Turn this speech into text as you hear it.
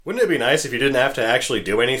Wouldn't it be nice if you didn't have to actually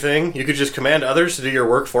do anything? You could just command others to do your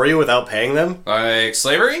work for you without paying them? Like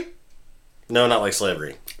slavery? No, not like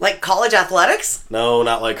slavery. Like college athletics? No,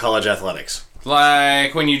 not like college athletics.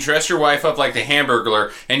 Like when you dress your wife up like the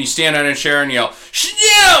Hamburglar and you stand on a chair and yell,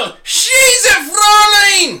 "Schnell! She's a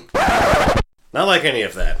Fräulein!" Not like any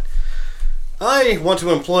of that. I want to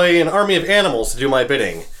employ an army of animals to do my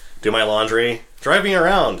bidding, do my laundry, drive me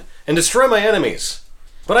around, and destroy my enemies.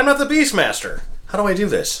 But I'm not the Beastmaster. How do I do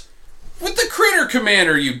this? With the Critter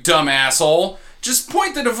Commander, you dumb asshole. Just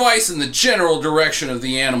point the device in the general direction of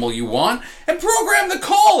the animal you want and program the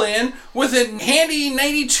call in with a handy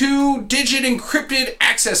 92-digit encrypted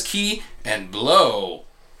access key and blow.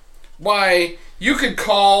 Why, you could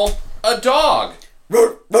call a dog.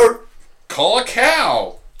 Call a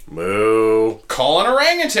cow. Moo. Call an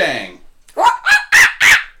orangutan.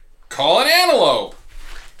 Call an antelope.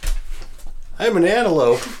 I'm an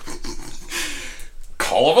antelope.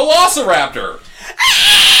 Call a velociraptor.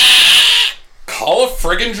 Call a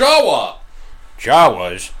friggin' Jawa.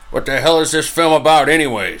 Jawas? What the hell is this film about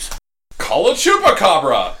anyways? Call a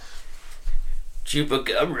chupacabra.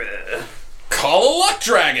 Chupacabra. Call a luck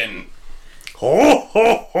dragon. Ho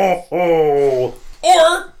ho ho ho.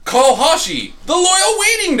 Or call Hashi, the loyal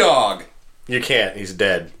waiting dog. You can't, he's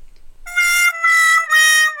dead.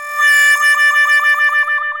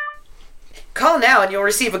 Call now and you'll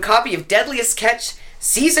receive a copy of Deadliest Catch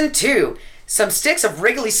Season 2, some sticks of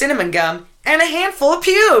Wrigley cinnamon gum, and a handful of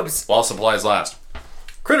pubes. While supplies last.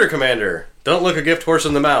 Critter Commander, don't look a gift horse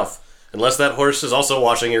in the mouth, unless that horse is also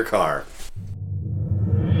washing your car.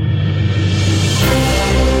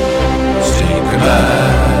 Stinker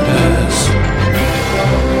Madness.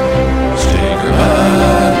 Stinker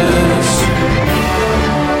Madness.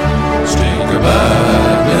 Stinker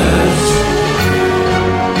Madness.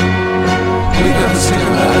 We got the Stinker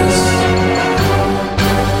Madness.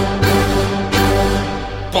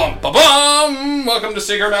 Bum ba bum! Welcome to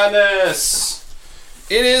Stinker Madness.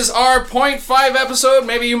 It is our .5 episode,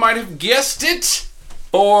 maybe you might have guessed it,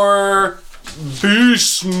 for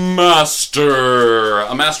Beastmaster,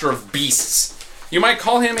 a master of beasts. You might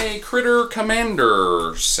call him a Critter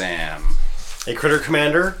Commander, Sam. A Critter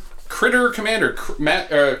Commander? Critter Commander.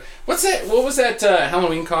 What's that? What was that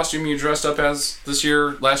Halloween costume you dressed up as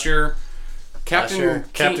last year? Commander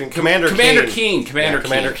Keen. Commander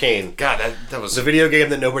Keen. God, that was It's a video game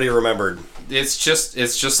that nobody remembered. It's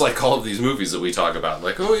just like all of these movies that we talk about.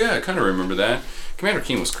 Like, oh yeah, I kind of remember that. Commander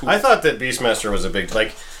Keen was cool. I thought that Beastmaster was a big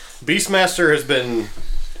Beastmaster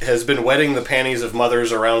has been wetting the panties of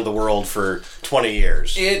mothers around the world for 20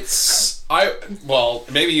 years. Maybe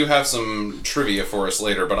you have some trivia for us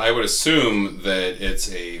later, but I would assume that it's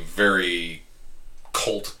a very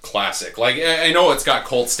cult classic. Like, I know it's got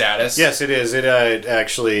cult status. Yes, it is. It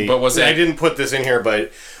actually. But was it? I didn't put this in here,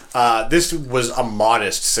 but this was a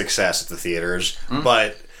modest success at the theaters. Mm-hmm.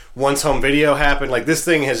 But once home video happened, like this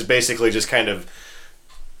thing has basically just kind of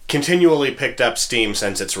continually picked up steam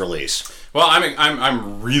since its release. Well,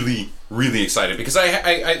 I'm really, really excited because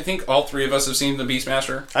I think all three of us have seen The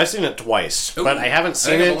Beastmaster. I've seen it twice, but I haven't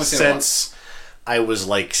seen it since I was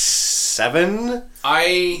like 7.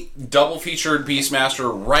 I double featured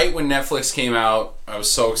Beastmaster right when Netflix came out. I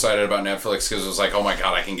was so excited about Netflix because it was like, oh my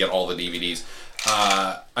god, I can get all the DVDs.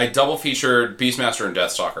 I double featured Beastmaster and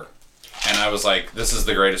Deathstalker. And I was like, this is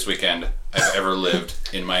the greatest weekend I've ever lived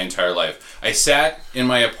in my entire life. I sat in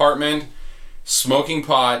my apartment, smoking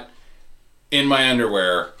pot, in my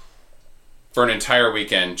underwear, for an entire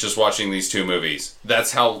weekend just watching these two movies.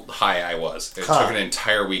 That's how high I was. It took an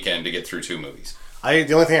entire weekend to get through 2 movies.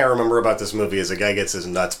 The only thing I remember about this movie is a guy gets his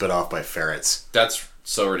nuts bit off by ferrets. That's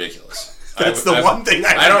so ridiculous. That's the one thing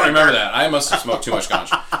I don't remember that. I must have smoked too much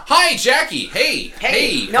ganja. Hi, Jackie.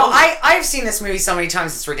 Hey. No, I've seen this movie so many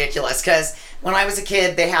times it's ridiculous because when I was a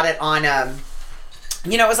kid they had it on, it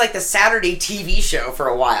was like the Saturday TV show for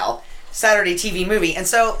a while. Saturday TV movie. And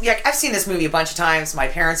so, yeah, I've seen this movie a bunch of times. My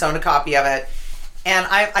parents owned a copy of it. And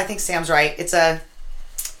I think Sam's right. It's a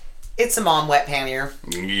mom wet pantier.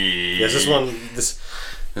 Yes,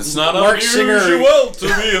 It's not Mark unusual to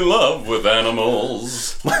be in love with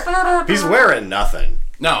animals. He's wearing nothing.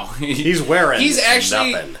 No. He's wearing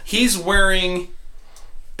nothing. He's wearing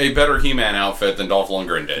a better He-Man outfit than Dolph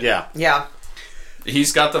Lundgren did. Yeah. Yeah.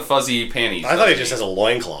 He's got the fuzzy panties. I thought he just has a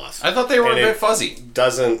loincloth. I thought they were a bit fuzzy.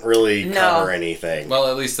 Doesn't really cover anything. Well,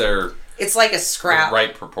 at least they're... It's like a scrap the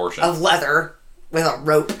right proportion of leather with a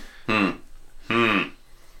rope.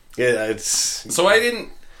 Yeah, it's... So I didn't...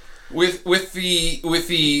 With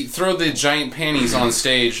the throw the giant panties on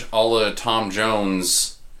stage a la Tom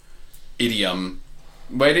Jones idiom,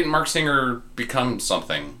 why didn't Mark Singer become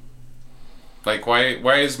something? Like, why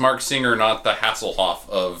is Mark Singer not the Hasselhoff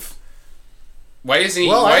of... Why is he?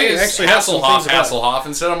 Well, why I is actually have some things about it. Hasselhoff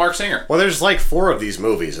instead of Mark Singer? Well, there's like 4 of these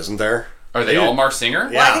movies, isn't there? Are they all Mark Singer?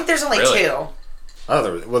 Yeah. Well, I think there's only Really? 2.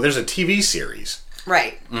 Well, there's a TV series.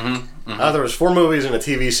 Right. There was 4 movies and a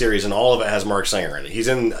TV series, and all of it has Mark Singer in it. He's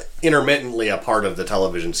intermittently a part of the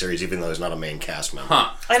television series, even though he's not a main cast member.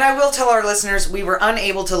 Huh. And I will tell our listeners, we were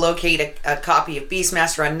unable to locate a copy of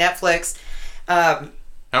Beastmaster on Netflix. How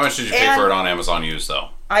much did you pay And- for it on Amazon Used, though?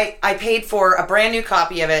 I paid for a brand new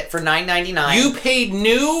copy of it for $9.99. You paid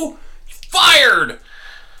new? Fired!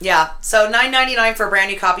 Yeah, so $9.99 for a brand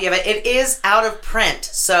new copy of it. It is out of print,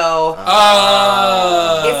 so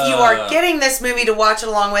if you are getting this movie to watch it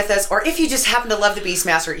along with us, or if you just happen to love the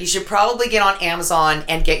Beastmaster, you should probably get on Amazon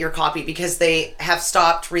and get your copy because they have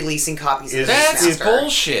stopped releasing copies of That's Beastmaster.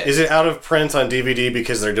 bullshit. Is it out of print on DVD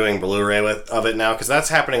because they're doing Blu-ray of it now? Because that's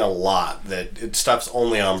happening a lot. That stuff's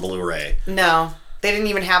only on Blu-ray. No, they didn't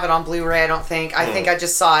even have it on Blu-ray, I don't think. I think I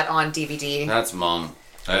just saw it on DVD. That's mum.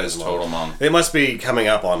 That is total mum. It must be coming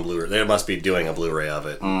up on Blu-ray. They must be doing a Bluray of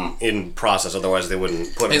it in process. Otherwise, they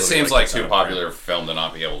wouldn't put. It seems like too popular a film to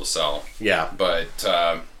not be able to sell. Yeah, But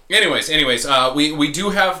anyways, we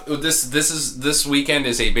do have this weekend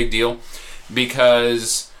is a big deal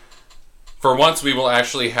because for once we will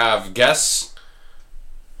actually have guests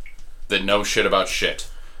that know shit about shit.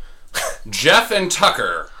 Jeff and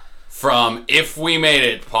Tucker from If We Made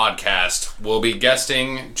It podcast will be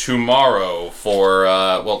guesting tomorrow for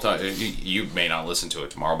you may not listen to it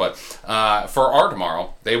tomorrow, but for our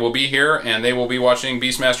tomorrow they will be here and they will be watching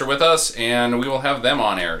Beastmaster with us, and we will have them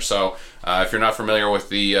on air. So if you're not familiar with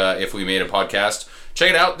the If We Made It podcast, check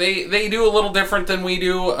it out. They do a little different than we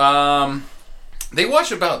do. They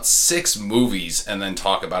watch about 6 movies and then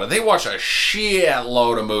talk about it. They watch a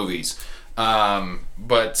shitload of movies.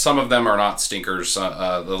 But some of them are not stinkers.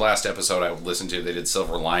 The last episode I listened to, they did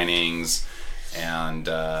Silver Linings, and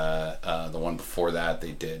the one before that,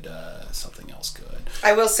 they did something else good.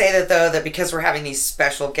 I will say that, though, that because we're having these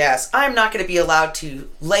special guests, I'm not going to be allowed to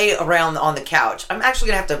lay around on the couch. I'm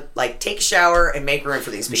actually going to have to, take a shower and make room for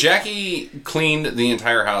these people. Jackie cleaned the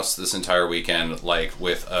entire house this entire weekend, with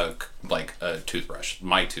a toothbrush.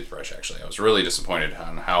 My toothbrush, actually. I was really disappointed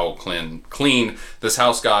on how clean this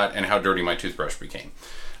house got and how dirty my toothbrush became.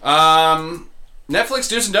 Netflix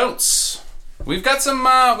do's and don'ts. We got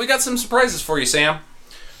some surprises for you, Sam.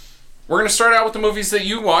 We're going to start out with the movies that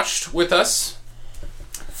you watched with us.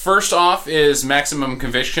 First off is Maximum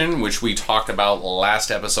Conviction, which we talked about last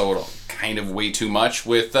episode kind of way too much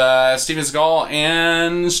with Steven Seagal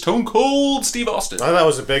and Stone Cold Steve Austin. I thought that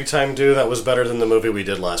was a big time do. That was better than the movie we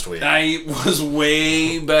did last week. It was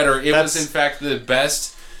way better. It was, in fact, the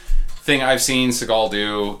best thing I've seen Seagal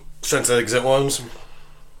do. Since Exit Wounds?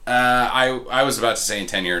 I was about to say in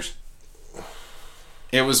 10 years.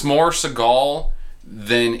 It was more Seagal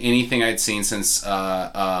than anything I'd seen since the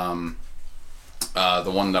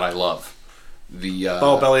one that I love. The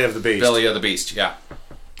Belly of the Beast. Belly of the Beast, yeah.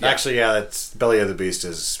 Actually, yeah, that's Belly of the Beast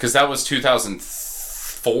is... Because that was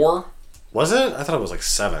 2004? Was it? I thought it was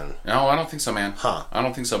 7. No, I don't think so, man. Huh. I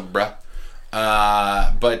don't think so, bruh.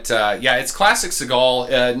 But it's classic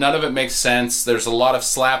Seagal. None of it makes sense. There's a lot of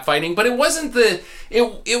slap fighting, but it wasn't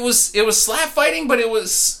it was slap fighting, but it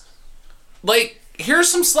was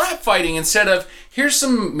here's some slap fighting instead of here's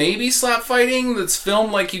some maybe slap fighting that's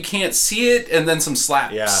filmed like you can't see it, and then some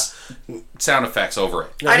slaps. Sound effects over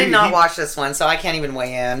it. No, I did not watch this one, so I can't even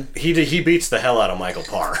weigh in. He beats the hell out of Michael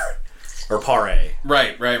Parr. Or Paré.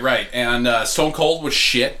 Right. And Stone Cold was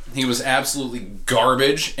shit. He was absolutely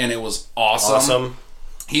garbage, and it was awesome.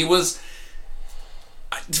 He was...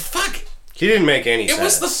 Fuck. He didn't make any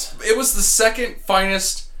sense. It was the second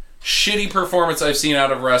finest shitty performance I've seen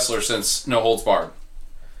out of a wrestler since No Holds Barred.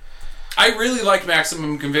 I really liked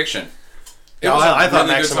Maximum Conviction. I thought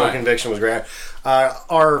Maximum Conviction was great.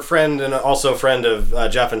 Our friend and also friend of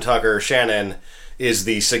Jeff and Tucker, Shannon, is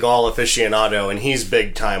the Seagal aficionado, and he's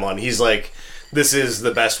big time on. He's like, this is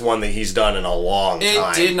the best one that he's done in a long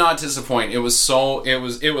time. It did not disappoint. It was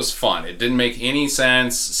fun. It didn't make any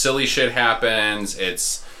sense. Silly shit happens.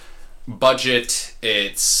 It's budget.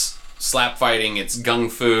 It's slap fighting. It's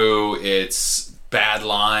gung fu. It's bad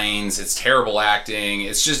lines. It's terrible acting.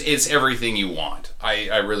 It's everything you want.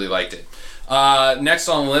 I really liked it. Next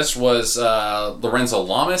on the list was Lorenzo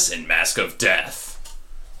Lamas in Mask of Death.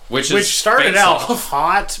 Which started out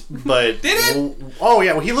hot, but... Did it? Oh,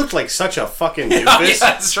 yeah. Well, he looked like such a fucking doofus. Yeah,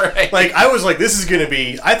 that's right. I was like, this is going to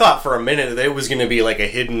be... I thought for a minute that it was going to be a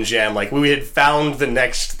hidden gem. We had found the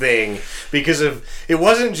next thing. Because of... It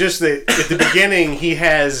wasn't just that at the beginning he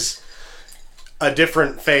has a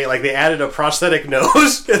different face. Like, they added a prosthetic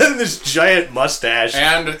nose and then this giant mustache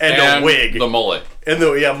and a wig. the mullet. And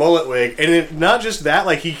the mullet wig. And not just that,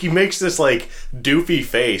 like, he makes this, like, doofy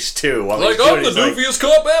face, too. While Like, he's doing I'm it. the He's doofiest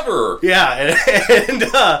cop ever. Yeah,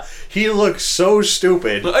 and he looks so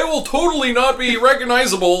stupid. I will totally not be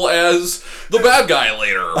recognizable as the bad guy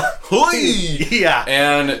later. Hoi! Yeah.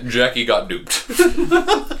 And Jackie got duped.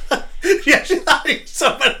 Yeah, she thought he was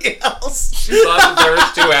somebody else. She thought that there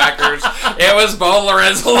was two actors. It was Bo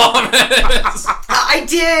Lorenzo Lamas. I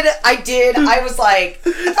did. I was like,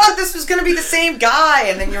 I thought this was gonna be the same guy,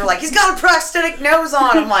 and then you're like, he's got a prosthetic nose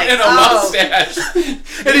on. I'm like, And a mustache.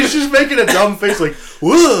 And he's just making a dumb face like,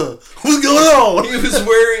 whoa, what's going on? He was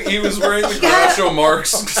wearing the Groucho Marx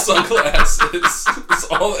sunglasses. That's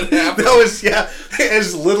all that happened. That was,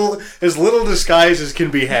 as little disguise as can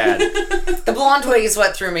be had. The blonde wig is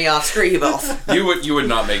what threw me off. Screw you both. You would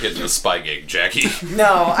not make it in a spy gig, Jackie.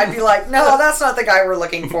 No, I'd be like, no, that's not the guy we're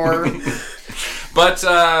looking for. But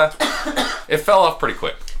it fell off pretty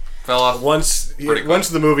quick. Once Pretty quick. once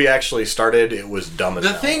the movie actually started, it was dumb as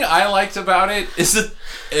The hell. thing I liked about it is that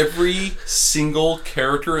every single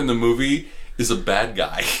character in the movie is a bad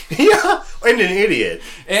guy. Yeah, and an idiot.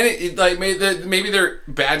 And it like maybe they're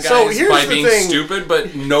bad guys So here's by the being thing. stupid,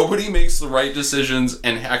 but nobody makes the right decisions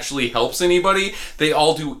and actually helps anybody. They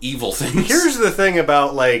all do evil things. Here's the thing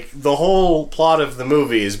about, like, the whole plot of the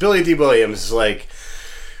movie is Billy D. Williams is like,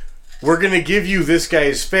 we're going to give you this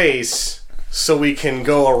guy's face so we can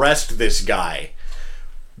go arrest this guy.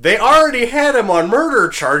 They already had him on murder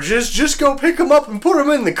charges. Just go pick him up and put him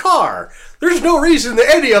in the car. There's no reason that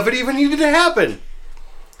any of it even needed to happen.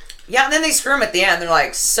 Yeah, and then they screw him at the end. They're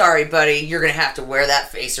like, sorry, buddy, you're going to have to wear that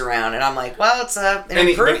face around. And I'm like, well, it's an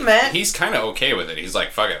improvement. He's kind of okay with it. He's like,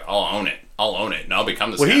 fuck it, I'll own it, and I'll become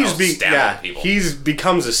this Well, guy. I'll stab people. he's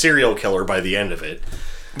becomes a serial killer by the end of it.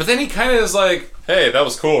 But then he kind of is like, hey, that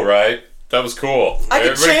was cool, right? That was cool. I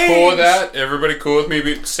can Everybody change. cool with that? Everybody cool with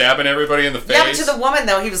me stabbing everybody in the face? Yeah, but to the woman,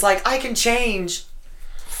 though, he was like, I can change.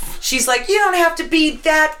 She's like, you don't have to be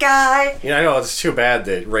that guy. Yeah, I know, it's too bad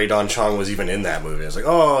that Ray Don Chong was even in that movie. I was like,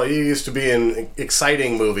 oh, you used to be in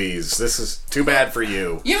exciting movies. This is too bad for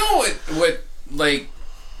you. You know what like,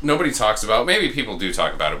 nobody talks about, maybe people do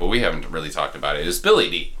talk about it, but we haven't really talked about it, is Billy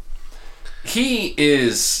D. He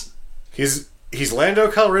is... He's Lando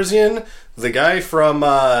Calrissian, the guy from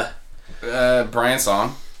Brian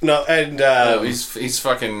Song. no, and He's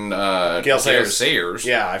fucking Gale Sayers. Sayers.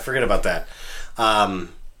 Yeah, I forget about that.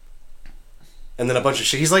 And then a bunch of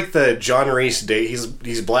shit. He's like the John Rhys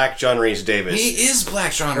he's black John Rhys Davis. He is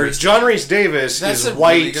Black John Or Rhys. John Rhys Davis That's is a really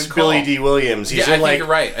white good call. Billy D. Williams. He's Yeah, I in, think like, you're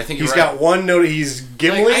right. I think you're he's right. got one note. He's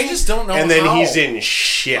Gimli. Like, I just don't know And then how. he's in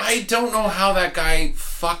shit. I don't know how that guy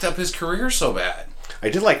fucked up his career so bad. I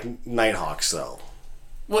did like Nighthawks though.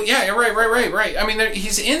 Well, yeah, right. I mean,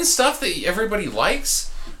 he's in stuff that everybody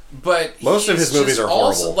likes, but Most of he's his movies just are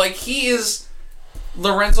also, horrible. like, he is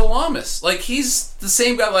Lorenzo Lamas. Like, he's the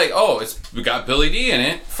same guy. Like, oh, we got Billy D in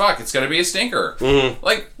it. Fuck, it's gonna be a stinker. Mm-hmm.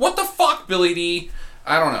 Like, what the fuck, Billy D?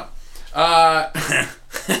 I don't know.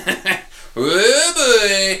 Oh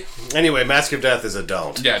boy. Anyway, Mask of Death is a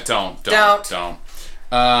don't. Yeah, don't.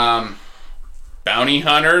 Bounty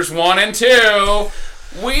Hunters 1 and 2.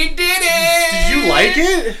 We did it! Did you like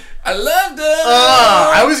it? I loved it!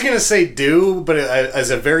 I was gonna say do, but as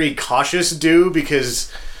a very cautious do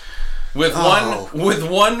because With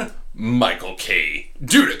one Michael K.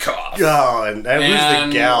 Dudikoff. and who's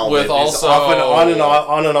And the gal with that is also-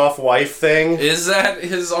 on and off wife thing? Is that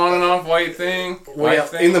his on and off white thing? Well, yeah, White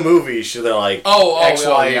thing? in the movie, they're like Oh,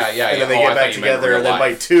 ex-wife, yeah, and then they Oh, I get thought back you meant together, real and then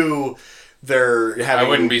life. by 2, they're having I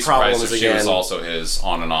wouldn't be problems surprised if she again. was also his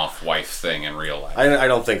on and off wife thing in real life. I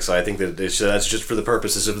don't think so. I think that that's just for the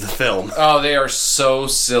purposes of the film. Oh, they are so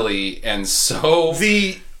silly and so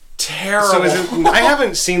terrible. So is it? I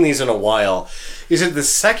haven't seen these in a while. Is it the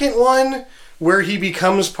second one where he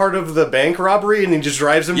becomes part of the bank robbery and he just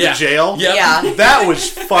drives him Yeah. to jail? Yep. Yeah. That was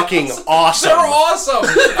fucking awesome. They're awesome.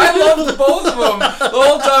 I loved both of them. The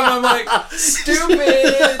whole time I'm like, stupid.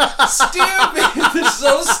 They're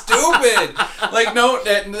so stupid. Like, no,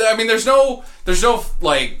 I mean, there's no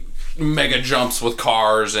like mega jumps with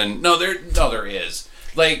cars and there is.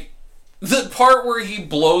 Like, the part where he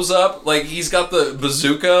blows up, like, he's got the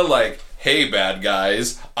bazooka, like, hey, bad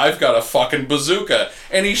guys, I've got a fucking bazooka.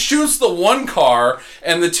 And he shoots the one car,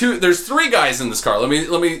 and there's 3 guys in this car. Let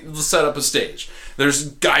me set up a stage. There's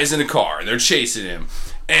guys in a car, they're chasing him.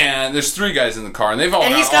 And there's 3 guys in the car, and they've all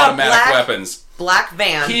And he's got got a automatic black- weapons. Black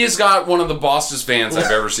van. He has got one of the bossest vans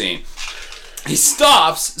I've ever seen. He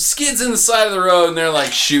stops, skids in the side of the road, and they're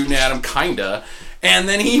like shooting at him, kinda. And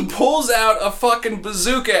then he pulls out a fucking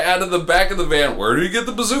bazooka out of the back of the van. Where did he get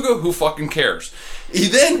the bazooka? Who fucking cares? He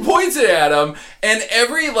then points it at him, and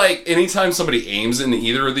anytime somebody aims in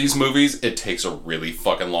either of these movies, it takes a really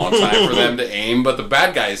fucking long time for them to aim, but the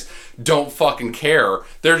bad guys don't fucking care.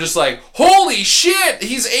 They're just like, holy shit,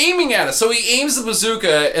 he's aiming at us. So he aims the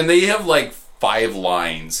bazooka, and they have like 5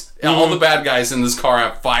 lines. And all the bad guys in this car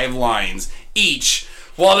have 5 lines each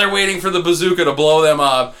while they're waiting for the bazooka to blow them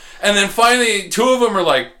up. And then finally, 2 of them are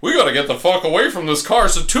like, we gotta get the fuck away from this car.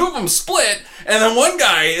 So 2 of them split, and then one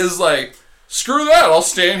guy is like, screw that, I'll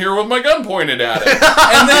stand here with my gun pointed at it.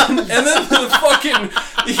 and then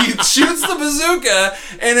he shoots the bazooka,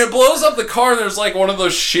 and it blows up the car, and there's like one of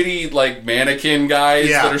those shitty like mannequin guys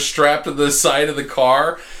that are strapped to the side of the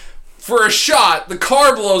car. For a shot, the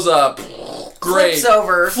car blows up. Great.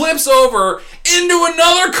 Flips over into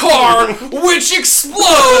another car, which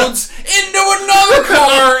explodes into another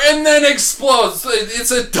car, and then explodes. It's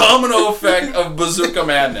a domino effect of bazooka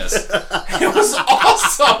madness. It was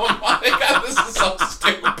awesome. Oh my god, this is so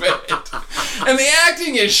stupid. And the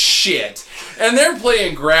acting is shit. And they're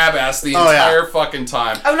playing grab ass the entire fucking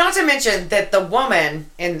time. Oh, not to mention that the woman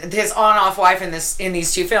and his on-off wife in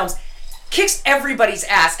these 2 films kicks everybody's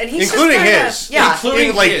ass, and he's including just his, yeah,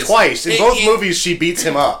 including like his. Twice in both movies. She beats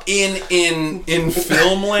him up. In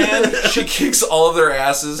Filmland, she kicks all of their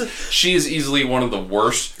asses. She is easily one of the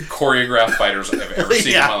worst choreographed fighters I've ever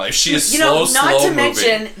seen in my life. She is slow moving.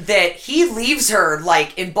 Mention that he leaves her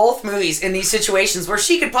like in both movies in these situations where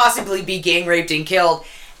she could possibly be gang raped and killed.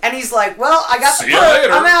 And he's like, well, I got the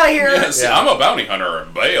perk. I'm out of here. Yes, I'm a bounty hunter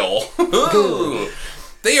and bail.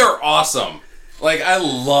 They are awesome. Like, I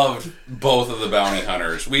loved both of the bounty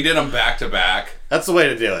hunters. We did them back to back. That's the way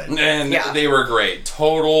to do it. And they were great.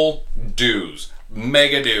 Total doos.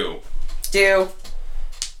 Mega do. Do.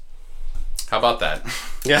 How about that?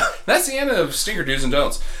 Yeah. That's the end of Stinker Do's and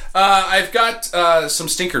Don'ts. I've got some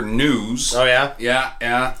Stinker news. Oh, yeah?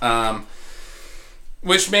 Yeah.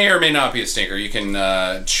 Which may or may not be a stinker. You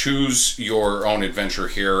can choose your own adventure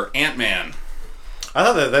here. Ant-Man. I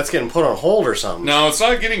thought that's getting put on hold or something. No, it's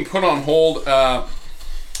not getting put on hold.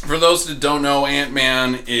 For those that don't know,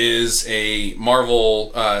 Ant-Man is a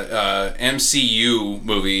Marvel MCU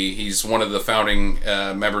movie. He's one of the founding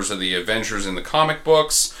members of the Avengers in the comic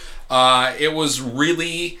books. It was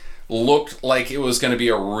really looked like it was going to be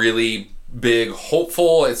a really big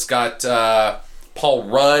hopeful. It's got Paul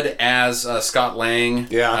Rudd as Scott Lang,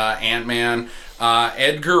 Ant-Man.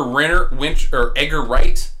 Edgar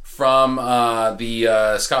Wright from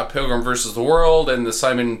the Scott Pilgrim vs. the World and the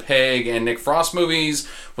Simon Pegg and Nick Frost movies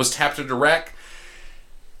was tapped to direct.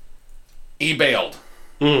 He bailed.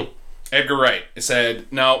 Edgar Wright said,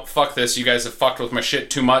 no, fuck this. You guys have fucked with my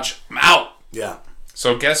shit too much. I'm out. Yeah.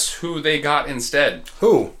 So guess who they got instead?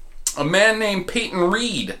 Who? A man named Peyton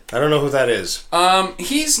Reed. I don't know who that is.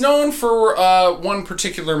 He's known for one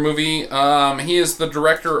particular movie. He is the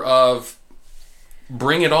director of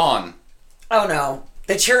Bring It On. Oh no.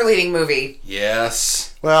 The cheerleading movie.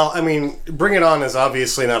 Yes. Well, I mean, Bring It On is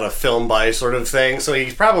obviously not a film by sort of thing, so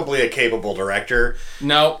he's probably a capable director.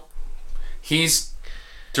 No. He's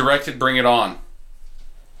directed Bring It On.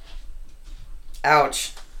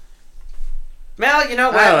 Ouch. Well, you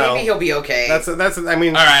know what? Maybe he'll be okay. I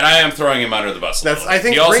mean... Alright, I am throwing him under the bus. I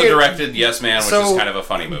think he also directed Yes Man, which is kind of a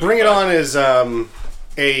funny movie. Bring It On is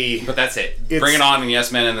But that's it. Bring It On and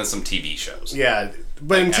Yes Man and then some TV shows. Yeah.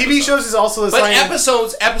 But in TV shows is also the sign...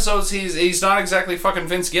 But episodes, he's not exactly fucking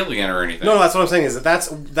Vince Gilligan or anything. No, that's what I'm saying, is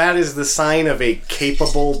that is the sign of a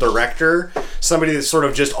capable director. Somebody that's sort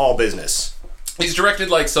of just all business. He's directed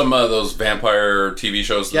like some of those vampire TV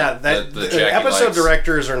shows. Yeah, the episode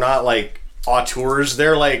directors are not like auteurs.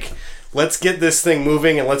 They're like, let's get this thing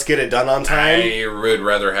moving and let's get it done on time. I would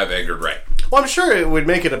rather have Edgar Wright. Well, I'm sure it would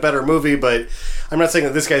make it a better movie, but I'm not saying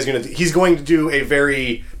that this guy's he's going to do a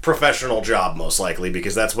very professional job, most likely,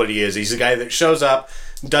 because that's what he is. He's a guy that shows up,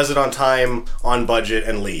 does it on time, on budget,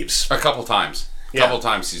 and leaves. A couple times. A couple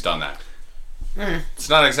times he's done that. It's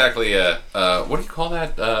not exactly a, what do you call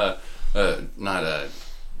that? Not a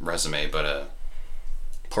resume, but a...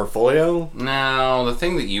 portfolio? No, the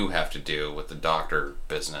thing that you have to do with the doctor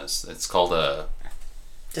business. It's called a...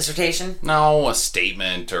 dissertation? No, a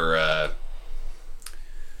statement or a...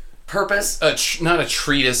 purpose? Not a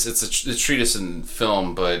treatise. It's a treatise in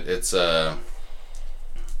film, but it's a...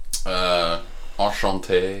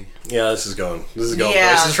 enchanté. Yeah, this is going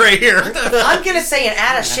places right here. I'm going to say an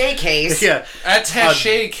attaché case. Yeah.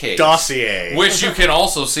 Attaché case. Dossier. Which you can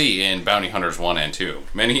also see in Bounty Hunters 1 and 2.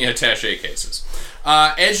 Many attaché cases.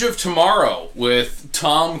 Edge of Tomorrow with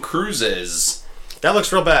Tom Cruise's. That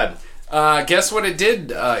looks real bad. Guess what it did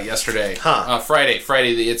yesterday? Huh. Friday,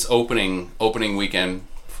 it's opening weekend.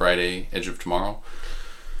 Friday, Edge of Tomorrow.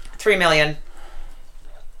 3 million.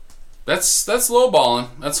 That's lowballing.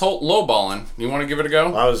 That's lowballing. You want to give it a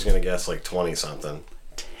go? I was gonna guess like 20 something.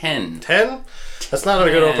 10. 10? That's not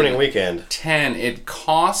a good opening weekend. 10. It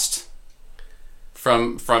cost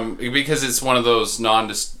from because it's one of those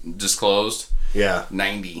non-disclosed. Yeah.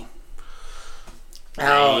 90.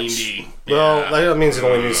 Ouch. 90. Well, that means it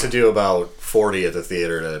only needs to do about 40 at the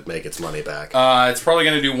theater to make its money back. It's probably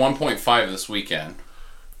going to do 1.5 this weekend.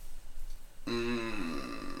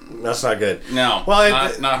 That's not good. No,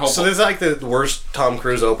 Well, not hopeful. so this is like the worst Tom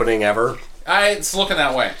Cruise opening ever. It's looking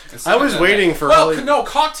that way. I was waiting for... Well, Holly- no,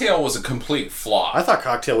 Cocktail was a complete flop. I thought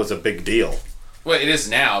Cocktail was a big deal. Well, it is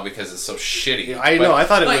now because it's so shitty. I know, I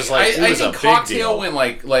thought it was like- it was I a think big Cocktail deal. went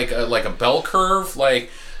like a bell curve. Like,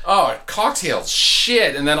 oh, Cocktail's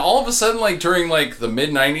shit, and then all of a sudden, like during like the mid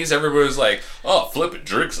 '90s, everybody was like, oh, flippin'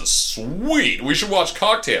 drinks is sweet. We should watch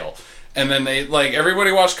Cocktail. And then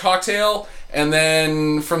everybody watched Cocktail, and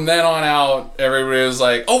then from then on out, everybody was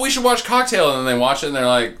like, oh, we should watch Cocktail, and then they watch it, and they're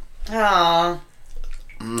like, Aww.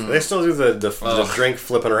 They still do the drink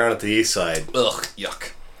flipping around at the east side. ugh,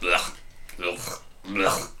 yuck, ugh, ugh,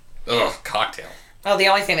 ugh, ugh, Cocktail. Oh, the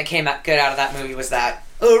only thing that came out good out of that movie was that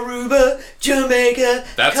Aruba, Jamaica.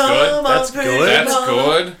 That's come good. on, That's pretty good. That's mama.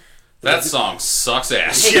 good. That song sucks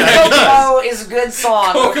ass. Hey, Kokomo is a good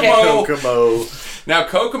song. Okay? Kokomo. Kokomo. Now,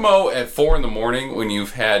 Kokomo at 4 in the morning when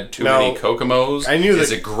you've had too many Kokomos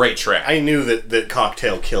is a great track. I knew that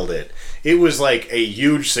Cocktail killed it. It was like a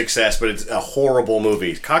huge success, but it's a horrible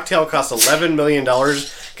movie. Cocktail cost $11 million.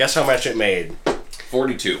 Guess how much it made?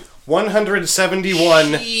 42.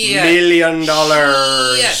 $171 Shit. million.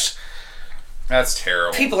 Shit. That's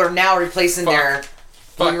terrible. People are now replacing their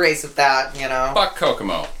Fuck. Blu-rays with that, you know. Fuck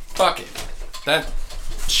Kokomo. Fuck it. That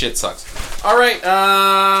shit sucks. All right,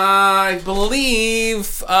 I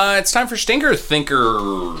believe it's time for Stinker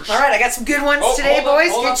Thinkers. All right, I got some good ones today, hold on,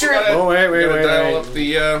 boys. hold on, Get your we gotta- Oh, wait, we gotta dial wait. up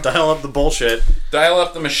the Dial up the bullshit. dial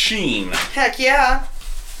up the machine. heck yeah.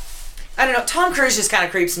 I don't know. Tom Cruise just kind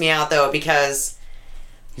of creeps me out though because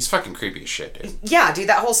He's fucking creepy as shit, dude. yeah, dude,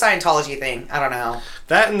 that whole Scientology thing. I don't know.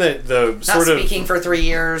 That and the Not sort of speaking for 3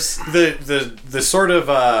 years. the sort of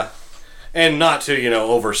and not to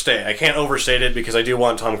overstate. I can't overstate it because I do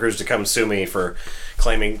want Tom Cruise to come sue me for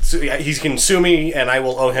claiming he can sue me and I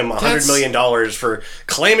will owe him $100 million for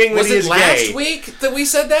claiming that Was he it is last gay. week that we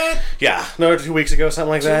said that? Yeah, no, 2 weeks ago, something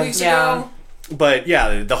like 2 that. weeks Yeah. ago? But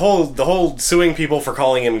yeah, the whole suing people for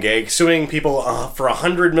calling him gay, suing people for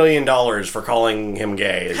 $100 million for calling him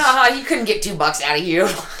gay. Is, Haha, you couldn't get $2 out of you.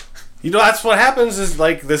 that's what happens. Is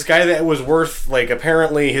like this guy that was worth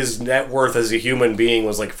apparently his net worth as a human being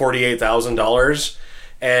was like $48,000,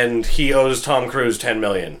 and he owes Tom Cruise $10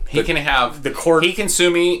 million. He can have the court- He can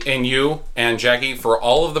sue me and you and Jackie for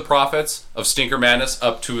all of the profits of Stinker Madness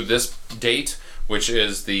up to this date, which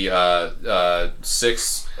is the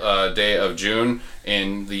 6th day of June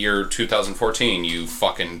in the year 2014. You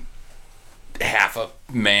fucking half a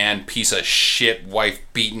man, piece of shit, wife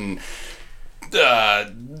beaten,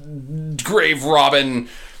 grave robbing,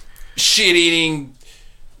 shit eating,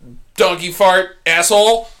 donkey fart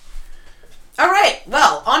asshole. All right,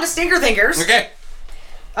 well, on to Stinker Thinkers. Okay.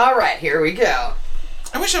 All right, here we go.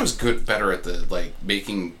 I wish I was better at the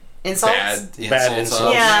making Insults? bad insults.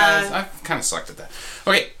 up. Yeah. I kind of sucked at that.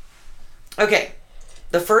 Okay. Okay,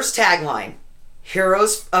 the first tagline: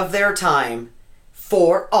 Heroes of their time,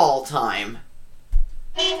 for all time.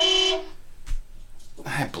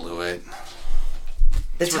 I blew it.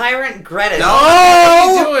 The tyrant Greta. What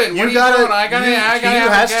are you doing? What You are you gotta. doing? I gotta he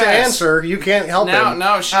have a has to guess. answer. You can't help him.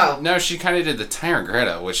 No, she kind of did the Tyrant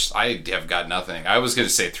Greta, which I have got nothing. I was going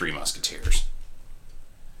to say Three Musketeers.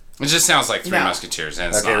 It just sounds like Three No. Musketeers, and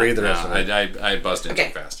it's Okay, not. read the rest of it. I buzzed in Okay.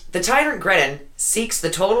 too fast. The tyrant Gretin seeks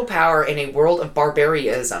the total power in a world of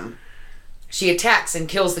barbarism. She attacks and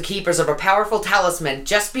kills the keepers of a powerful talisman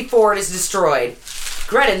just before it is destroyed.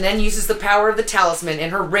 Gretin then uses the power of the talisman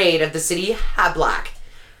in her raid of the city Hablak.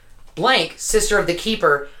 Blank, sister of the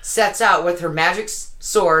keeper, sets out with her magic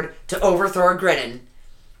sword to overthrow Gretin.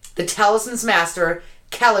 The talisman's master,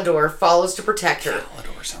 Calidor, follows to protect her.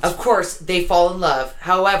 Calidor sounds Of course, they fall in love.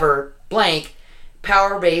 However, Blank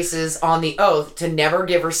power bases on the oath to never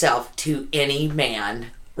give herself to any man.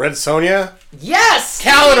 Red Sonja. Yes!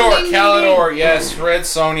 Calidor, Ding, ding, ding, ding. Calidor, yes. Red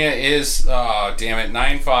Sonja is, oh, damn it,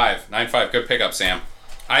 9-5. 9-5, good pickup, Sam.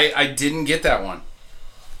 I didn't get that one.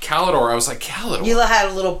 Calidor, I was like, Calidor. You had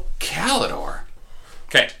a little. Calidor.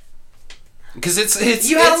 Okay. Because it's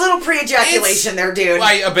You had a little pre-ejaculation there, dude.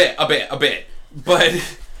 Like, a bit.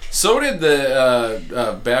 But So did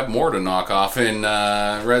the Bab Morta knockoff in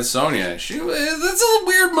Red Sonja. That's a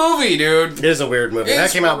weird movie, dude. It is a weird movie. That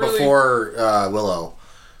It's came out really- before Willow.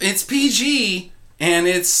 It's PG, and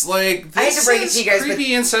it's like I hate to this break it is to you guys, but-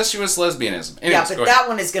 creepy incestuous lesbianism. Yeah, Anyways, but go ahead. that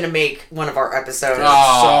one is going to make one of our episodes.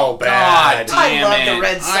 Oh, so bad. God I damn love it. the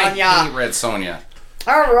Red Sonja. I hate Red Sonja.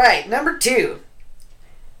 All right, number 2.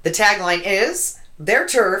 The tagline is, their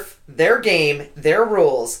turf, their game, their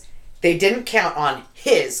rules. They didn't count on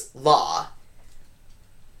his law.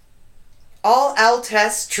 All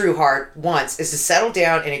Altess Trueheart wants is to settle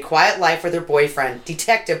down in a quiet life with her boyfriend,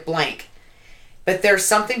 Detective Blank. But there's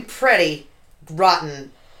something pretty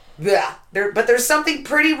rotten. But there's something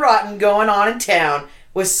pretty rotten going on in town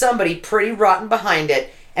with somebody pretty rotten behind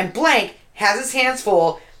it. And Blank has his hands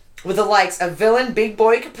full with the likes of villain Big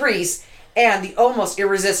Boy Caprice and the almost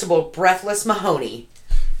irresistible Breathless Mahoney.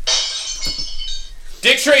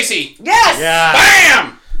 Dick Tracy. Yes! Yeah.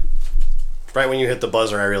 Bam! Right when you hit the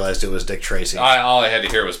buzzer, I realized it was Dick Tracy. All I had to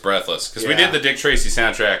hear was Breathless, because we Yeah. did the Dick Tracy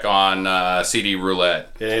soundtrack on CD Roulette.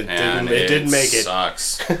 It and didn't make it.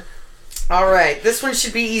 Sucks. All right, this one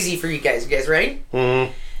should be easy for you guys. You guys ready?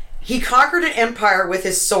 Mm-hmm. He conquered an empire with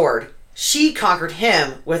his sword. She conquered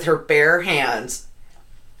him with her bare hands.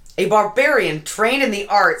 A barbarian trained in the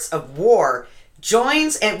arts of war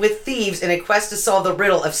joins with thieves in a quest to solve the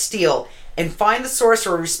riddle of steel and find the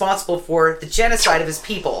sorcerer responsible for the genocide of his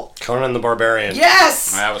people. Conan the Barbarian.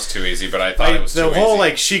 Yes! That was too easy, but I thought it was The too whole, easy.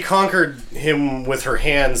 like, she conquered him with her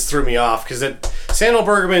hands threw me off, because Sandal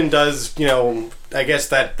Bergman does, I guess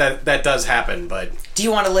that does happen, but Do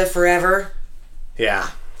you want to live forever? yeah.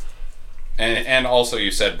 And also you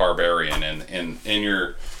said barbarian in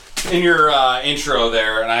your intro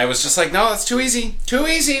there, and I was just like, no, that's too easy,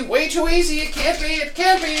 way too easy. It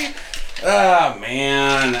can't be. Oh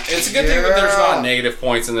man, it's a good thing that there's not negative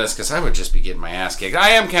points in this, because I would just be getting my ass kicked. I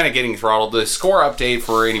am kind of getting throttled. The score update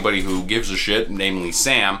for anybody who gives a shit, namely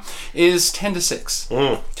Sam, is 10-6.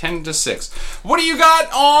 10-6. What do you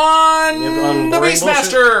got on the boring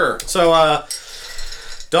Beastmaster? So,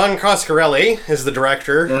 Don Coscarelli is the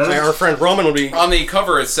director. Our friend Roman will be... On the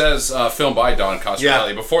cover, it says film by Don Coscarelli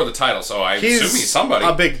Yeah. before the title, so I assume he's somebody.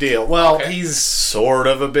 a big deal. Well, Okay. he's sort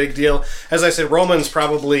of a big deal. As I said, Roman's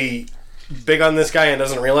probably big on this guy and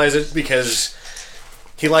doesn't realize it because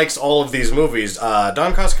he likes all of these movies.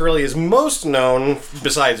 Don Coscarelli is most known,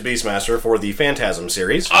 besides Beastmaster, for the Phantasm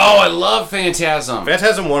series. Oh, I love Phantasm.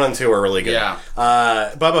 Phantasm 1 and 2 are really good. Yeah.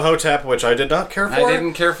 Bubba Hotep, which I did not care for. I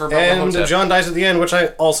didn't care for Bubba and Hotep. John Dies at the End, which I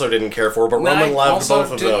also didn't care for, but Roman loved also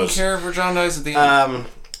both of didn't those. care for John Dies at the end.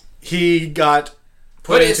 He got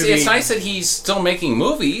put but into it's the... nice that he's still making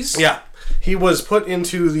movies. Yeah. He was put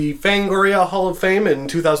into the Fangoria Hall of Fame in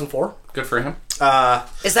 2004. Good for him.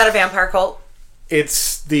 Is that a vampire cult?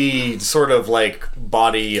 It's the sort of like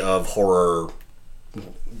body of horror.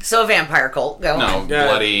 So a vampire cult. Go No, on. Yeah.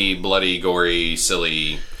 bloody, gory,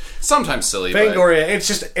 silly. Sometimes silly, but Fangoria, it's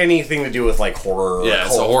just anything to do with like horror. yeah, or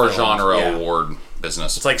it's a cult horror films. genre Yeah. award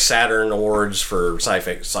business. It's like Saturn Awards for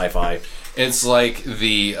sci-fi. It's like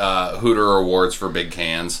the Hooter Awards for big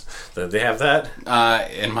cans. They have that.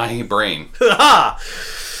 In my brain. Ha!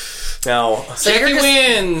 Now, So you're Jackie just-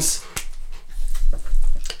 wins.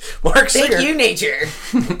 Mark Thank Singer. you, nature.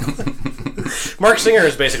 Mark Singer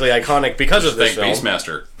is basically iconic because of this Thank film.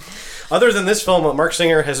 Beastmaster. Other than this film, Mark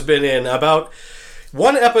Singer has been in about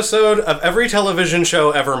one episode of every television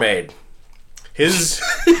show ever made. His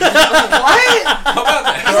What? How about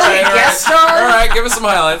that? Is that a guest star? All right, give us some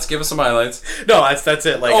highlights. no, that's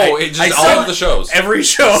it. Like I saw all of the shows. every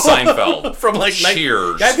show Seinfeld. from like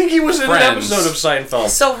Cheers. I think he was in Friends. an episode of Seinfeld.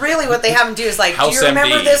 So really, what they have him do is like, House do you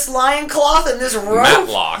remember MD. this lion cloth and this rope?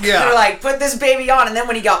 Matlock. Yeah. They're like, put this baby on, and then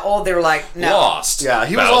when he got old, they were like, no. Lost. Yeah,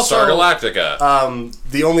 he was Battlestar also- Galactica.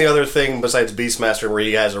 The only other thing besides Beastmaster where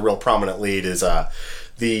he has a real prominent lead is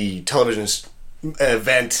the television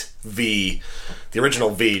event V, the original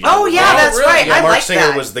V. Oh yeah, Oh, that's really? right. Yeah, I Mark like Singer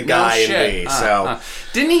that. was the guy in V. So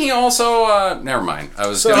Didn't he also? Never mind. I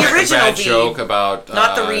was going to The make a original bad V, joke about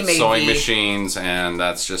not the remade sewing V. machines, and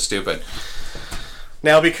that's just stupid.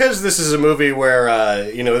 now because this is a movie where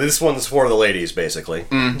this one's for the ladies basically.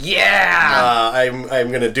 Yeah.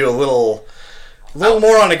 I'm gonna do a little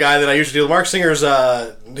more on a guy than I usually do. Mark Singer's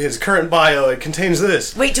his current bio, it contains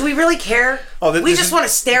this. Wait, do we really care? Oh, we this just is- want to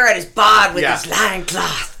stare at his bod with Yeah. his lion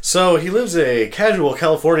cloth. So he lives a casual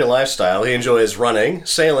California lifestyle. He enjoys running,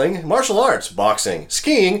 sailing, martial arts, boxing,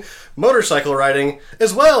 skiing, motorcycle riding,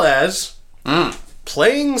 as well as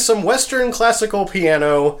playing some Western classical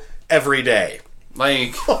piano every day.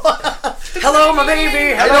 Like, Hello, my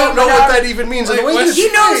baby. I Hello, don't know my what darling. that even means. And Like, the way what- this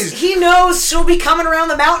He knows. phrase- He knows she'll be coming around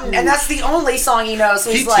the mountain, and that's the only song he knows.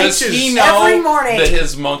 So he's like, does he know every morning. that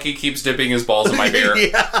his monkey keeps dipping his balls in my beer?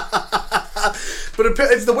 Yeah. But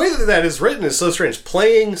it's the way that is written is so strange.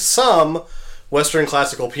 Playing some Western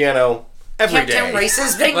classical piano every day. Camptown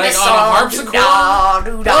races, big Like this on a song. harpsichord? Doo-dah,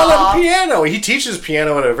 doo-dah. On the piano. He teaches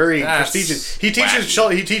piano at a very That's prestigious. He teaches.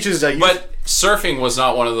 wacky. He teaches. But surfing was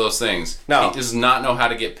not one of those things. No. He does not know how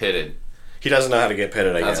to get pitted. he doesn't know how to get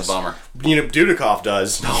pitted. I That's guess a bummer. You know, Dudikoff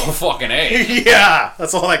does. Oh, fucking A. Yeah,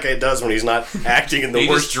 that's all that guy does when he's not acting in the He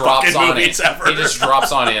worst just drops fucking on movies in. ever. He just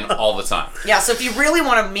drops on in all the time. Yeah, so if you really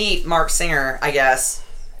want to meet Mark Singer, I guess,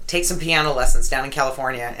 take some piano lessons down in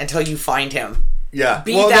California until you find him. Yeah,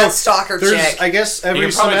 Beat that stalker there's, chick. I guess You every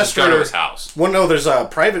can probably just semester. go to his house. Well, no, there's a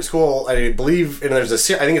private school, I believe, and there's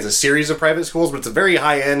I think it's a series of private schools, but it's a very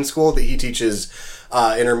high end school that he teaches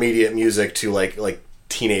intermediate music to like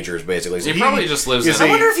teenagers, basically. So He probably just lives is in I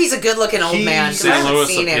wonder if he's a good-looking old He- man, because St. I haven't Louis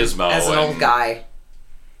seen him Obispo as an old and- guy.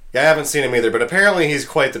 Yeah, I haven't seen him either, but apparently he's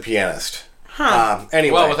quite the pianist.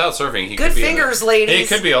 Anyway, Well, without surfing, he Good could be fingers, in ladies. He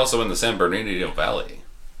could be also in the San Bernardino Valley.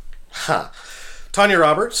 Tanya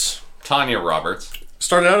Roberts Tanya Roberts.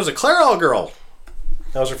 started out as a Clairol girl.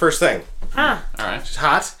 That was her first thing. All right. She's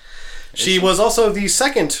hot. She was also the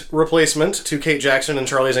second replacement to Kate Jackson in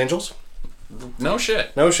Charlie's Angels. No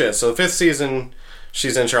shit. No shit. So 5th season,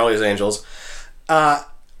 she's in Charlie's Angels.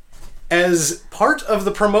 As part of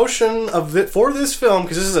the promotion of for this film,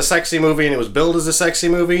 because this is a sexy movie and it was billed as a sexy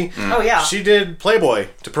movie, Oh, yeah. she did Playboy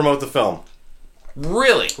to promote the film.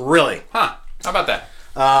 Really? Really. Huh. How about that?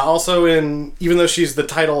 Also even though she's the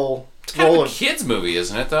title It's kind role of a kids movie,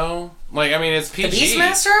 isn't it, though? Like, I mean, it's PG.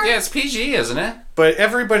 Beastmaster? Yeah, it's PG, isn't it? but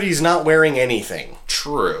everybody's not wearing anything.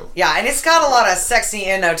 True. Yeah, and it's got a lot of sexy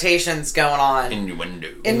annotations going on. Innuendo.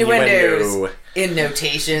 Innuendos.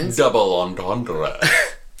 Innotations. Double entendre.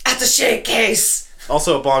 At the shake case.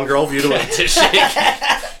 Also a Bond girl viewed away. To shake.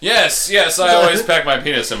 Yes, I always pack my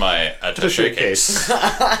penis in my attaché case.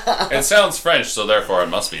 It sounds French, so therefore it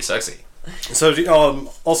must be sexy. So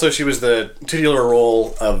also she was the titular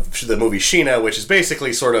role of the movie Sheena, which is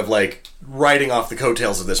basically sort of like riding off the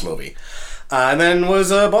coattails of this movie. And then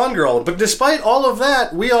was a Bond girl. But despite all of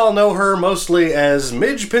that, we all know her mostly as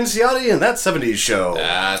Midge Pinciotti in That 70s Show.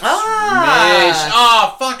 That's Ah. Midge.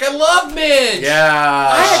 Oh, fuck, I love Midge.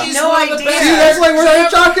 Yeah. had She's no one of the idea. best See, That's like we're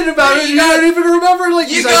characters not talking about ever. it. You don't even remember. Like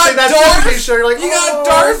You I got say That Darth. 70s Show. You're like, You got oh.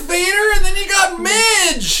 Darth Vader, and then you got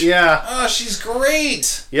Midge. Yeah. Oh, she's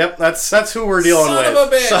great. Yep. That's who we're dealing Son with.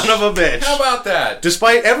 of a bitch. Son of a bitch. How about that?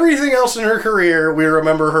 Despite everything else in her career, we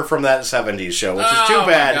remember her from That 70s Show, which is Oh, too my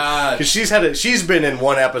bad God. because she's been in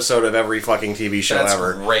one episode of every fucking TV show That's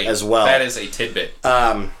ever great. as well. That is a tidbit.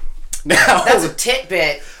 Now, That's a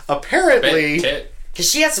titbit. apparently, Tit. Because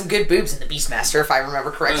she had some good boobs in the Beastmaster, if I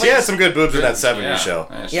remember correctly. she had some good boobs in that 70s Yeah. show.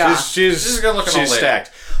 Yeah. She's a good-looking old lady.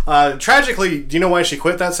 stacked. Tragically, do you know why she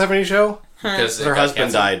quit That 70s Show? Because it Her got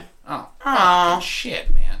husband canceled. died. Oh, fucking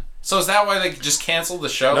shit, man. So is that why they just canceled the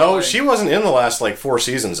show? No, Like, she wasn't in the last 4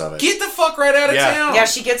 seasons of it. Get the fuck right out of Yeah. town. Yeah,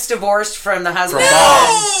 she gets divorced from the husband. From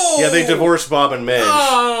No! Yeah, they divorced Bob and Midge.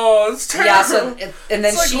 Oh, it's terrible. Yeah, so and then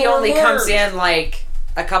It's like she Laura only Lord. comes in like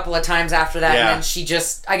a couple of times after that, Yeah. and then she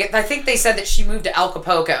just I think they said that she moved to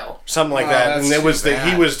Acapulco. Something like Oh, that. that's And it was too that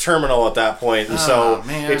he bad. was terminal at that point, and so Oh,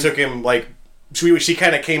 man. it took him she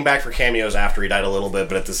kind of came back for cameos after he died a little bit,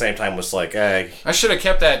 but at the same time was like, hey, I should have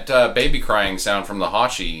kept that baby crying sound from the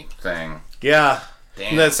Hachi thing. yeah.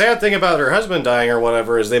 Damn. And the sad thing about her husband dying or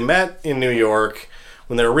whatever is they met in New York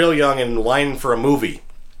when they were real young in line for a movie,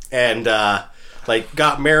 and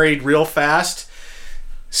got married real fast.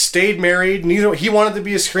 Stayed married. He wanted to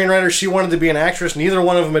be a screenwriter. She wanted to be an actress. Neither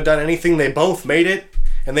one of them had done anything. They both made it,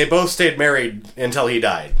 and they both stayed married until he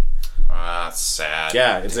died. Ah, that's sad.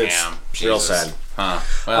 Yeah, it's Damn. real Jesus. sad. Huh.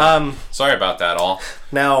 Well, sorry about that all.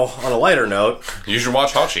 Now, on a lighter note, You should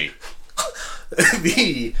watch Hachi.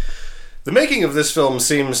 the making of this film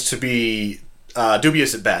seems to be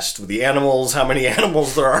dubious at best. With the animals, how many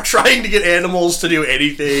animals there are, trying to get animals to do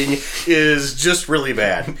anything is just really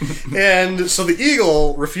bad. And so the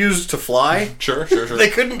eagle refused to fly. Sure. They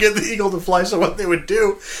couldn't get the eagle to fly, so what they would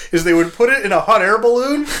do is they would put it in a hot air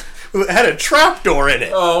balloon that had a trapdoor in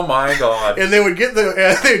it. Oh my god. And they would get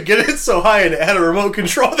it so high and it had a remote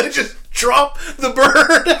control. They just drop the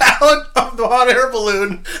bird out of the hot air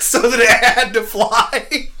balloon so that it had to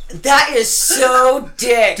fly. That is so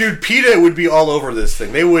dick. Dude, PETA would be all over this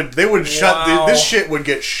thing. They would shut Wow. this shit would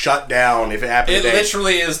get shut down if it happened It today.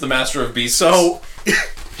 literally is the Master of Beasts. So,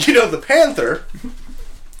 the panther.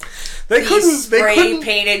 They the couldn't. They spray couldn't.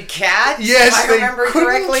 painted cat. Yes, if I they remember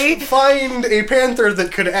couldn't correctly. find a panther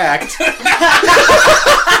that could act.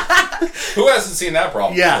 Who hasn't seen that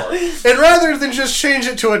problem Yeah. before? And rather than just change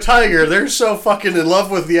it to a tiger, they're so fucking in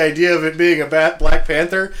love with the idea of it being a Black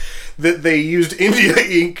Panther that they used India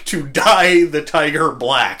ink to dye the tiger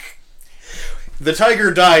black. The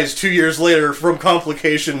tiger dies 2 years later from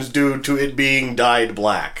complications due to it being dyed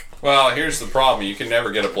black. Well, here's the problem. You can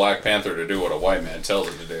never get a Black Panther to do what a white man tells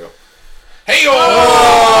it to do. Hey,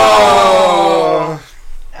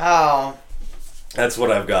 Oh. That's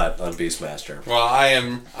what I've got on Beastmaster. Well, I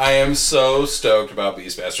am so stoked about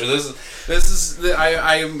Beastmaster.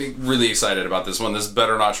 I am really excited about this one. This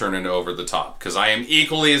better not turn into Over the Top, because I am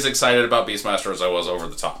equally as excited about Beastmaster as I was Over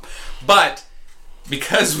the Top. But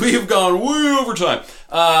because we've gone way over time,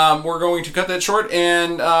 we're going to cut that short.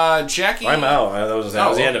 And Jackie, I'm out. That was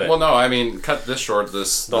the end of it. Well, no, I mean cut this short. The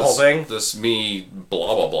whole thing. This me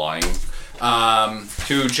blah blah blahing.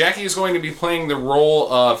 To Jackie is going to be playing the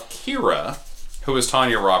role of Kira, who is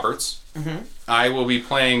Tanya Roberts. Mm-hmm. I will be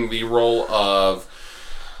playing the role of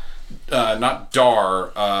not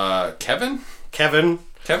Dar, Kevin. Kevin.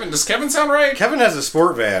 Does Kevin sound right? Kevin has a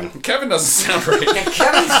sport van. Kevin doesn't sound right.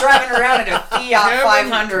 Kevin's driving around in a Fiat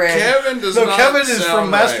 500. Kevin does No, not Kevin is sound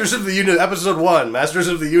from Masters of the Episode 1, Masters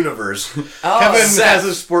of the Universe. Oh, Kevin Seth. has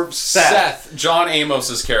a sport... Seth, John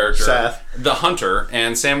Amos's character, Seth. the hunter,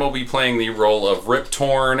 and Sam will be playing the role of Rip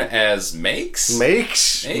Torn as Makes?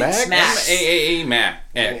 Max? Max. M-A-A-A Mac.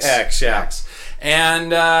 X, yeah.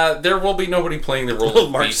 And there will be nobody playing the role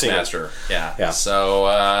of Mark Beastmaster. Yeah. Yeah.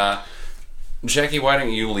 So, Jackie, why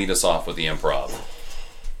don't you lead us off with the improv?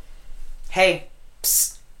 Hey,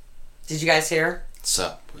 psst. Did you guys hear? What's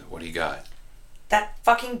up? What do you got? That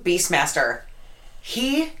fucking Beastmaster.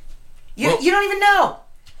 You Well- don't even know.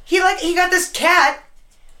 He got this cat,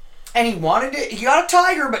 and he got a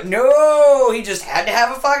tiger, but no, he just had to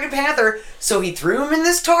have a fucking panther, so he threw him in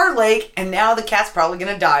this tar lake, and now the cat's probably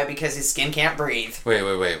gonna die because his skin can't breathe.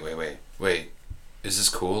 Wait. Is this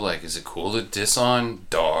cool? Like, is it cool to diss on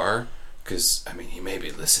Dar? Because, I mean, he may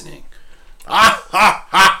be listening. Ah, ha,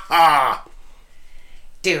 ha, ha!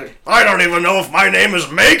 Dude, I don't even know if my name is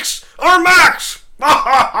Makes or Max! Ha,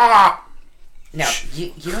 ha, ha! no,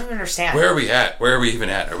 you don't even understand. Where are we at? Where are we even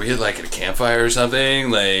at? Are we like at a campfire or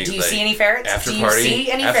something? Like, Do you see any ferrets? After Do you party?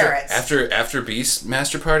 see any after, ferrets? After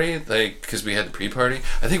Beastmaster party? Like, because we had the pre-party?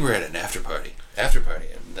 I think we're at an after party.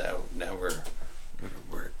 And now we're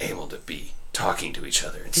able to be talking to each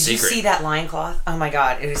other in Did secret. you see that loincloth? Oh my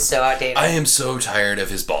god, it is so outdated. I am so tired of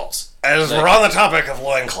his balls. As we're on the topic of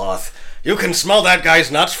loincloth, you can smell that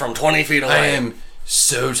guy's nuts from 20 feet away. I am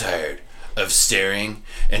so tired of staring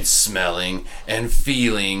and smelling and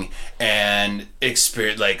feeling and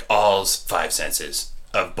experience like all 5 senses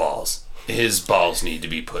of balls. His balls need to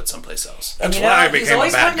be put someplace else. That's you why I he's became a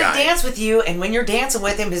always bad wanting to guy. dance with you, and when you're dancing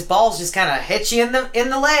with him, his balls just kind of hit you in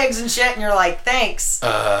the legs and shit, and you're like, thanks.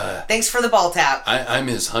 Thanks for the ball tap. I'm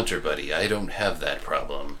his hunter buddy. I don't have that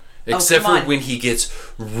problem. Oh, Except come for on. when he gets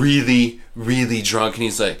really, really drunk and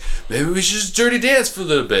he's like, maybe we should just dirty dance for a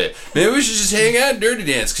little bit. Maybe we should just hang out and dirty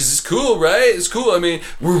dance because it's cool, right? It's cool. I mean,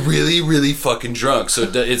 we're really, really fucking drunk, so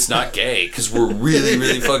it's not gay because we're really,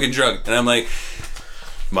 really fucking drunk. And I'm like,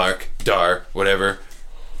 Mark, Dar, whatever.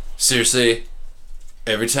 Seriously,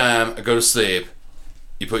 every time I go to sleep,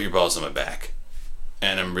 you put your balls on my back.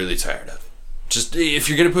 And I'm really tired of it. Just, if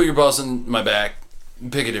you're going to put your balls on my back,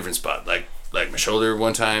 pick a different spot. Like my shoulder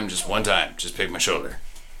one time, just pick my shoulder.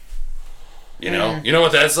 You know? You know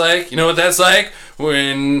what that's like? You know what that's like?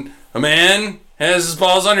 When a man has his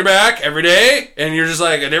balls on your back every day, and you're just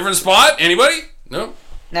like, a different spot? Anybody? No?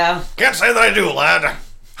 No. Can't say that I do, lad. Ha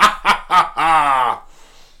ha ha ha!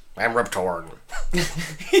 I'm Rip Torn.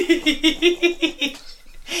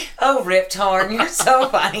 Oh, Rip Torn, you're so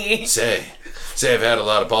funny. Say, I've had a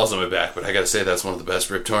lot of balls on my back, but I gotta say that's one of the best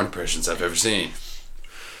Rip Torn impressions I've ever seen.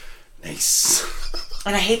 Nice.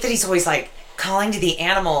 And I hate that he's always like calling to the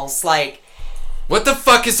animals, like, What the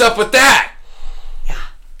fuck is up with that? yeah.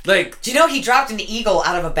 Like, Do you know he dropped an eagle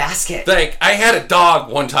out of a basket? I had a dog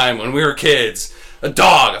one time when we were kids. A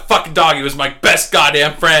fucking dog. He was my best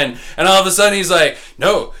goddamn friend. And all of a sudden he's like,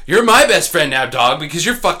 no, you're my best friend now, dog, because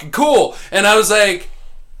you're fucking cool. And I was like,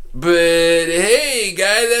 but hey,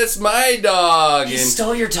 guy, that's my dog. He And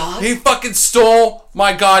stole your dog? he fucking stole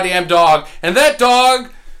my goddamn dog. And that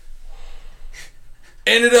dog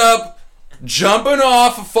ended up jumping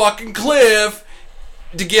off a fucking cliff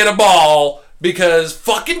to get a ball because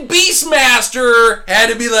fucking Beastmaster had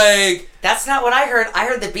to be like, That's not what I heard. I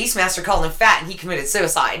heard the Beastmaster called him fat and he committed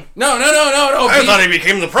suicide. no. I thought he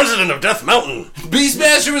became the president of Death Mountain.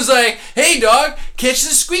 Beastmaster was like, hey, dog, catch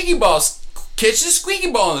the squeaky ball. Catch the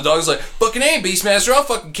squeaky ball. And the dog's like, fucking hey, Beastmaster, I'll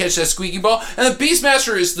fucking catch that squeaky ball. And the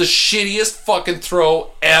Beastmaster is the shittiest fucking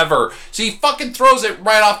throw ever. So he fucking throws it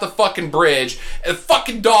right off the fucking bridge, and the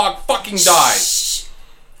fucking dog fucking dies.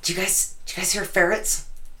 Did you guys hear ferrets?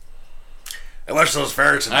 I watch those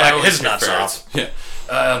ferrets and I bite always his hear nuts ferrets. off. Yeah.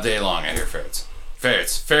 All day long I hear ferrets.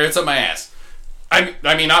 Ferrets up my ass. I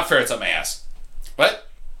mean, not ferrets up my ass. What?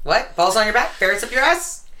 What? Balls on your back? Ferrets up your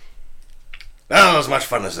ass? Oh, as much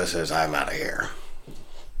fun as this is, I'm out of here.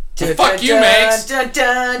 Well, fuck you, Max. Fuck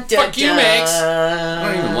you, Max.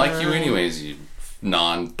 I don't even like you anyways, you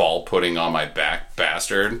non-ball pudding on my back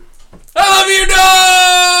bastard. I love you,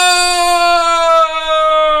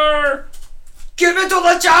 Dar! Give it to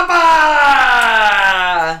the chopper!